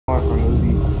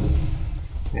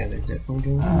Yeah, they're definitely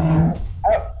doing it.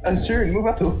 Sure, move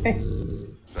out the way.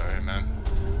 Sorry, man.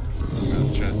 I was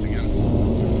stressing him.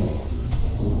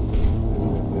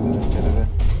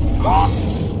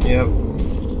 Yep.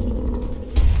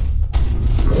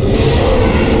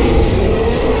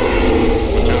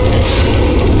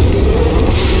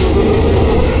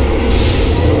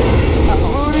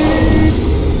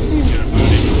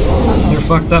 They're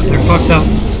fucked up, they're fucked up.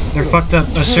 They're fucked up.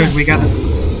 Assured, we got it.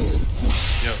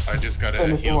 Yep, I just got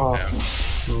a heal down.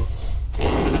 Cool.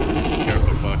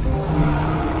 Careful, fuck.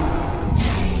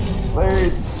 Larry,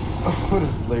 what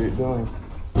is Larry doing?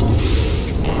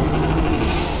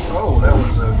 Oh, that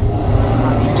was a...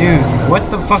 Dude, what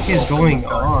the fuck is going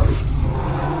on? I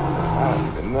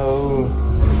don't even know.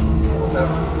 What's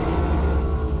happening?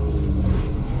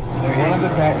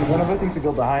 One of us needs to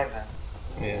go behind them.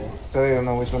 Yeah. So they don't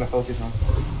know which one to focus on.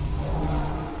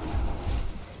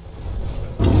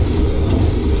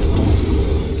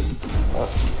 Oh,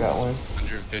 got one.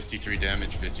 153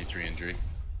 damage, 53 injury.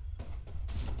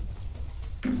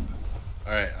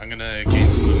 Alright, I'm gonna gain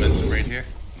some momentum right here,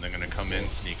 and I'm gonna come in,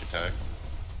 sneak attack.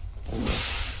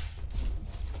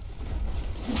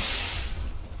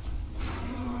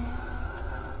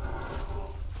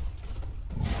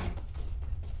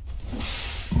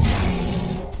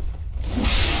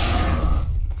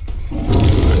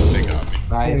 They got me.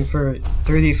 And Nice. for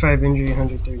 35 injury,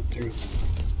 133.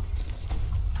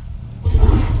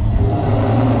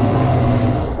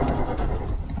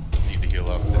 Need to heal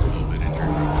up this little bit injury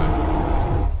real quick.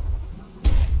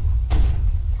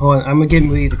 Hold on, I'm gonna get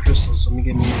me the crystals. Let me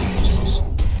get me the crystals.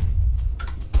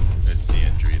 It's the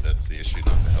injury that's the issue,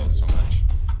 not the health so much.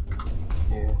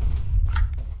 Yeah.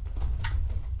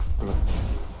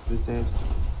 Good dead.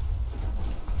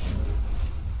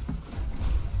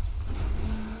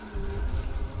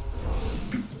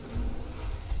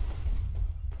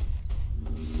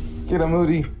 Get him,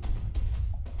 Moody.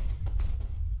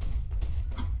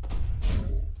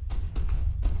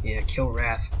 Yeah, kill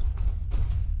Wrath.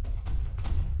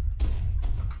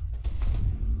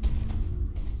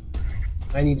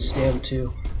 I need stam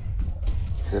too.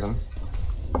 Hit him.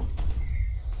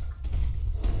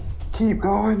 Keep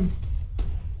going.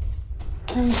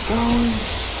 Keep going.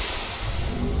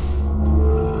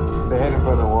 They're heading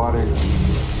for the water.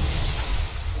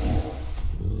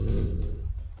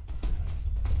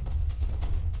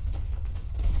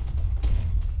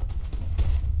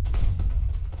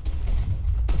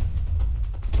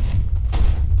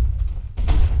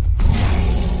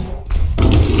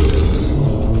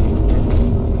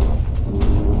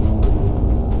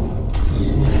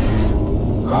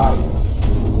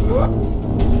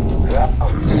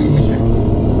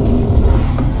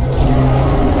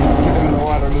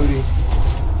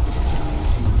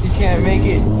 Can't make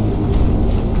it.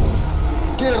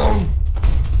 Get him!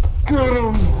 Get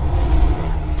him!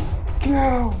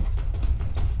 Get him!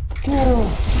 Get him!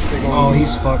 Oh,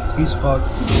 he's fucked. He's fucked.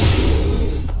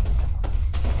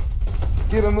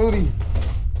 Get him, Moody!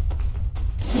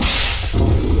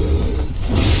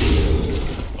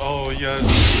 Oh, yes.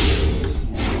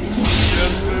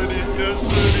 Yes, Moody. Yes,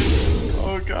 Moody.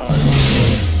 Oh, God.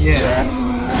 Yeah.